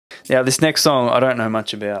Yeah, this next song I don't know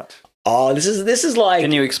much about. Oh, this is like.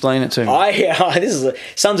 Can you explain it to me? This is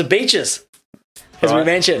Sons of Beaches. As we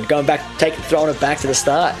mentioned, going back, throwing it back to the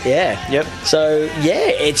start. Yeah. Yep. So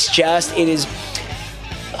it is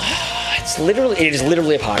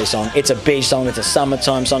literally a party song. It's a beach song. It's a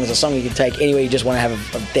summertime song. It's a song you can take anywhere you just want to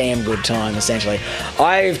have a damn good time, essentially.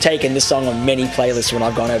 I've taken this song on many playlists when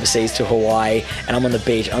I've gone overseas to Hawaii and I'm on the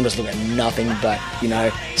beach. I'm just looking at nothing but,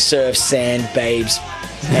 surf, sand, babes,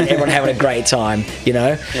 and everyone having a great time,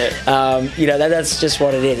 Yeah. That's just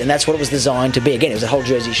what it is. And that's what it was designed to be. Again, it was the whole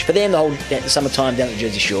Jersey, for them, the whole summertime down at the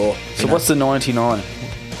Jersey Shore. So what's the 99?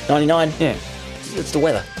 99? Yeah. It's the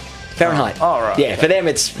weather. Fahrenheit. Oh, right. Yeah, okay. For them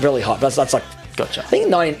it's really hot. That's like, gotcha. I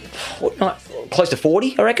think close to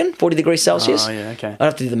 40, I reckon, 40 degrees Celsius. Oh, yeah, okay. I'd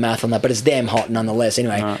have to do the math on that, but it's damn hot nonetheless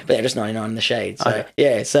anyway. Right. But just 99 in the shade. So, okay.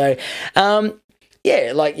 yeah, so, I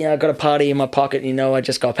got a party in my pocket, I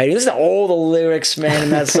just got paid. Listen to all the lyrics, man, in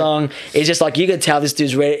that song. It's just like, you can tell this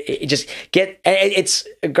dude's ready. It's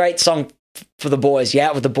a great song for the boys. You're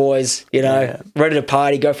out with the boys, ready to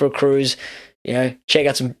party, go for a cruise. Check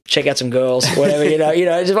out some girls, whatever.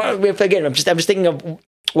 Again, I'm just thinking of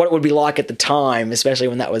what it would be like at the time, especially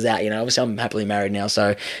when that was out. Obviously I'm happily married now,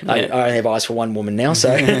 so I only have eyes for one woman now.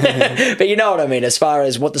 So, but you know what I mean. As far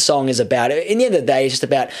as what the song is about, in the end of the day, it's just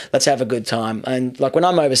about let's have a good time. And like when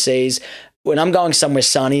I'm overseas, when I'm going somewhere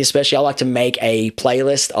sunny, especially, I like to make a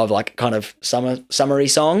playlist of like kind of summery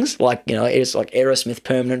songs, like it's like Aerosmith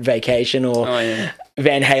Permanent Vacation or.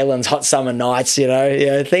 Van Halen's Hot Summer Nights,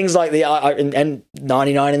 things like and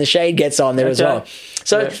 99 in the Shade gets on there as well.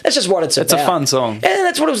 So that's just what it's about. It's a fun song. And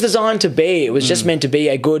that's what it was designed to be. It was just meant to be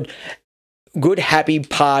a good happy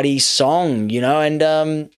party song,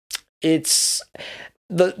 and it's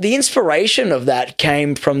the inspiration of that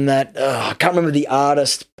came from that I can't remember the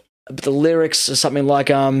artist, but the lyrics are something like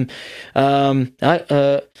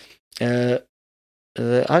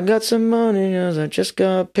I got some money as I just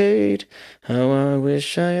got paid. How I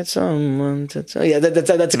wish I had someone to tell. Yeah, that's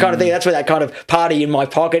the kind of thing. That's where that kind of party in my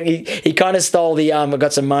pocket. He kind of stole the I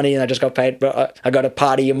got some money and I just got paid. But I got a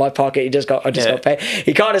party in my pocket. I just got paid.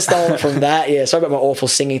 He kind of stole it from that. Yeah. Sorry about my awful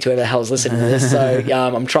singing to whoever the hell's listening to this. So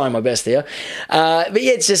I'm trying my best here. But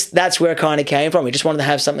yeah, it's just that's where it kind of came from. We just wanted to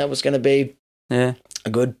have something that was going to be. Yeah. A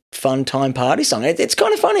good fun time party song. It's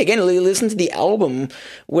kind of funny. Again, listen to the album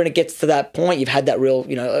when it gets to that point. You've had that real,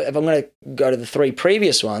 if I'm going to go to the three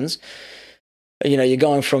previous ones, you're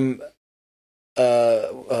going from,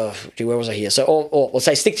 where was I here? So, let's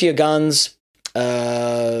say Stick to Your Guns.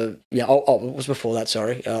 What was before that?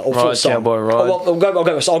 Sorry. Ride, Cowboy Ride.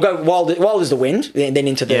 I'll go Wild is the Wind, and then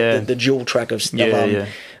into the dual track of Ride,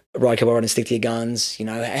 Cowboy Ride and Stick to Your Guns.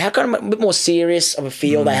 How kind of a bit more serious of a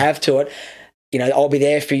feel they have to it. I'll be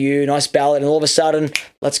there for you, nice ballad, and all of a sudden,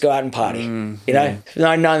 let's go out and party. 99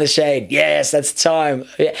 in the Shade, yes, that's time.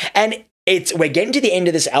 Yeah. And we're getting to the end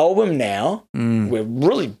of this album now. We're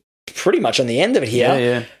really pretty much on the end of it here.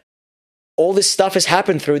 Yeah. All this stuff has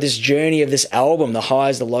happened through this journey of this album, the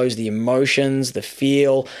highs, the lows, the emotions, the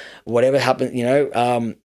feel, whatever happened,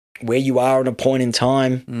 where you are at a point in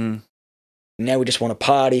time. Now we just want to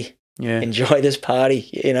party, enjoy this party,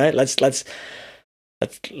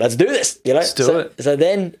 Let's do this, Let's do it. So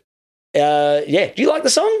then, do you like the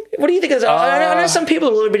song? What do you think? I know some people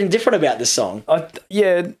are a little bit indifferent about this song.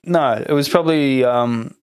 No, it was probably, no,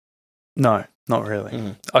 not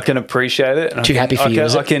really. I can appreciate it. Too happy for you,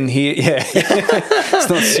 is it? I can hear, it's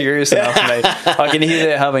not serious enough for me. I can hear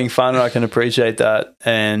they're having fun and I can appreciate that.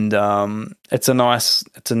 And it's a nice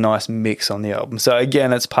mix on the album. So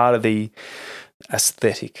again, it's part of the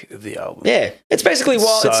aesthetic of the album. Yeah, it's basically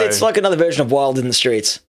wild. It's like another version of Wild in the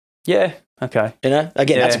Streets. Yeah. Okay.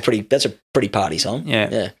 Again, that's a pretty party song.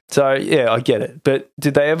 Yeah. So I get it. But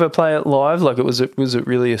did they ever play it live? Like, was it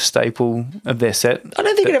really a staple of their set? I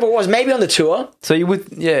don't think it ever was. Maybe on the tour. So you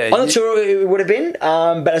would, on the tour it would have been.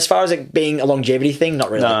 But as far as it being a longevity thing, not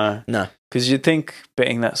really. No. Because you'd think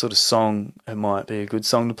being that sort of song, it might be a good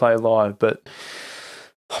song to play live. But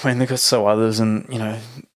I mean, they've got so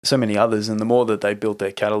many others, and the more that they build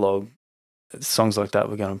their catalogue, songs like that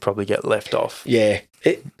were going to probably get left off. Yeah.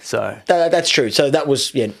 That's true. So that was,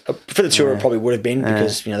 for the tour it probably would have been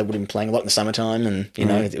because, they would have been playing a lot in the summertime and,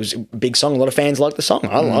 it was a big song. A lot of fans like the song.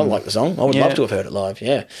 I like the song. I would love to have heard it live,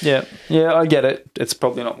 Yeah, I get it. It's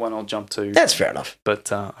probably not one I'll jump to. That's fair enough.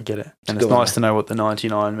 But I get it. And it's nice to know what the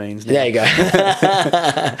 99 means now. There you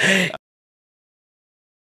go.